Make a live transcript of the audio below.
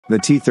The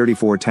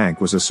T-34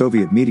 tank was a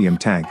Soviet medium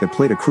tank that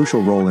played a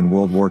crucial role in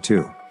World War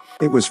II.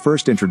 It was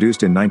first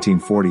introduced in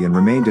 1940 and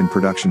remained in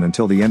production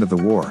until the end of the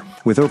war,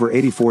 with over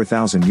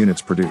 84,000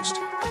 units produced.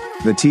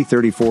 The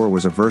T-34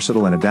 was a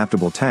versatile and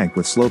adaptable tank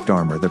with sloped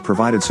armor that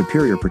provided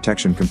superior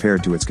protection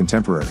compared to its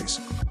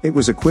contemporaries. It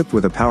was equipped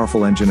with a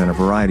powerful engine and a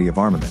variety of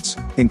armaments,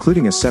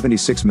 including a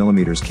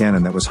 76mm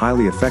cannon that was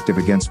highly effective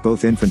against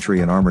both infantry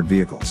and armored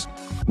vehicles.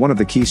 One of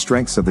the key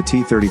strengths of the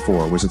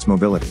T-34 was its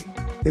mobility.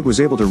 It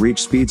was able to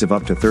reach speeds of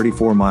up to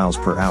 34 miles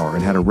per hour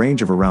and had a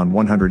range of around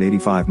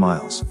 185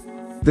 miles.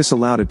 This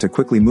allowed it to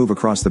quickly move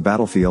across the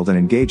battlefield and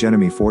engage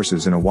enemy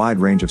forces in a wide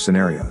range of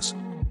scenarios.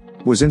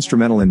 It was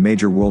instrumental in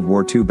major World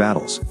War II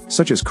battles,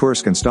 such as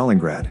Kursk and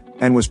Stalingrad,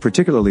 and was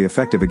particularly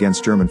effective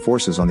against German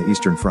forces on the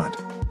Eastern Front.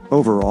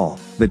 Overall,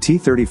 the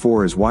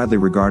T-34 is widely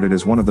regarded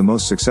as one of the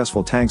most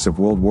successful tanks of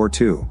World War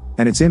II,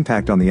 and its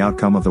impact on the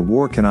outcome of the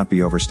war cannot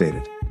be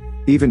overstated.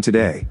 Even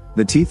today,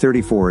 the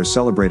T-34 is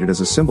celebrated as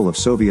a symbol of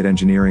Soviet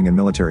engineering and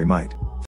military might.